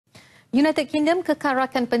United Kingdom kekal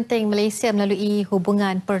rakan penting Malaysia melalui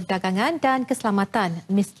hubungan perdagangan dan keselamatan.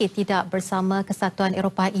 Meski tidak bersama Kesatuan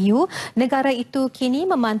Eropah EU, negara itu kini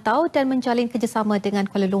memantau dan menjalin kerjasama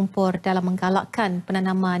dengan Kuala Lumpur dalam menggalakkan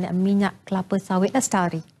penanaman minyak kelapa sawit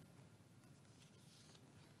lestari.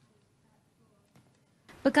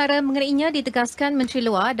 Perkara mengenainya ditegaskan Menteri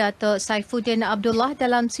Luar Datuk Saifuddin Abdullah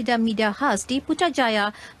dalam sidang media khas di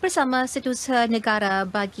Putrajaya bersama Setiausaha Negara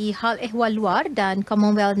bagi Hal Ehwal Luar dan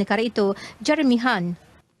Commonwealth negara itu, Jeremy Hunt.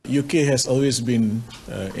 UK has always been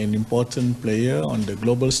an important player on the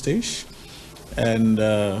global stage, and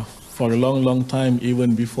for a long time,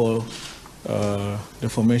 even before the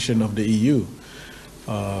formation of the EU.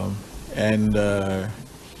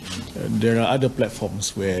 There are other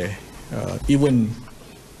platforms where even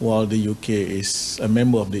while the UK is a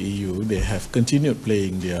member of the EU, they have continued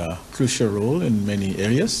playing their crucial role in many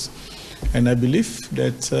areas. And I believe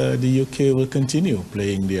that the UK will continue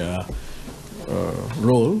playing their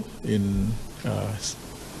role in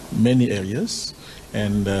many areas.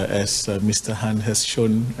 And as Mr. Han has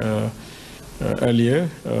shown earlier,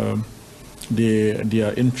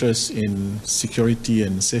 their interest in security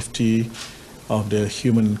and safety of the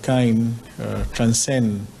humankind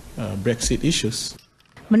transcend Brexit issues.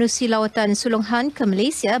 Menerusi lawatan sulung Han ke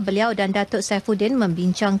Malaysia, beliau dan Datuk Saifuddin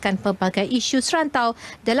membincangkan pelbagai isu serantau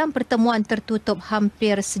dalam pertemuan tertutup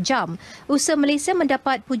hampir sejam. Usaha Malaysia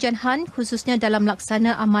mendapat pujian Han khususnya dalam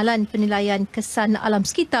laksana amalan penilaian kesan alam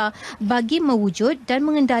sekitar bagi mewujud dan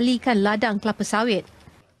mengendalikan ladang kelapa sawit.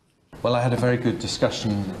 Well, I had a very good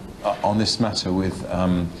discussion on this matter with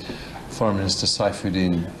Foreign Minister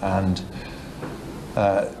Saifuddin, and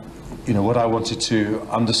what I wanted to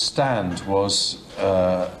understand was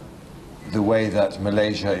the way that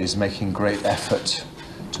Malaysia is making great effort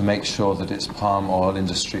to make sure that its palm oil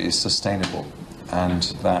industry is sustainable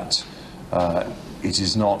and that it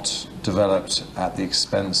is not developed at the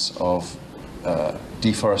expense of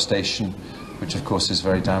deforestation, which of course is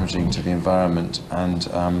very damaging to the environment. And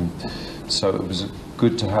so it was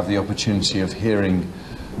good to have the opportunity of hearing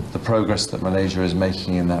the progress that Malaysia is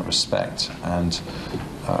making in that respect. And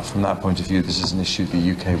from that point of view, this is an issue the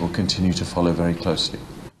UK will continue to follow very closely.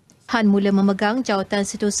 Han mula memegang jawatan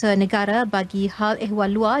Setiausaha Negara bagi Hal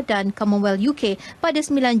Ehwal Luar dan Commonwealth UK pada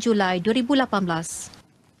 9 Julai 2018.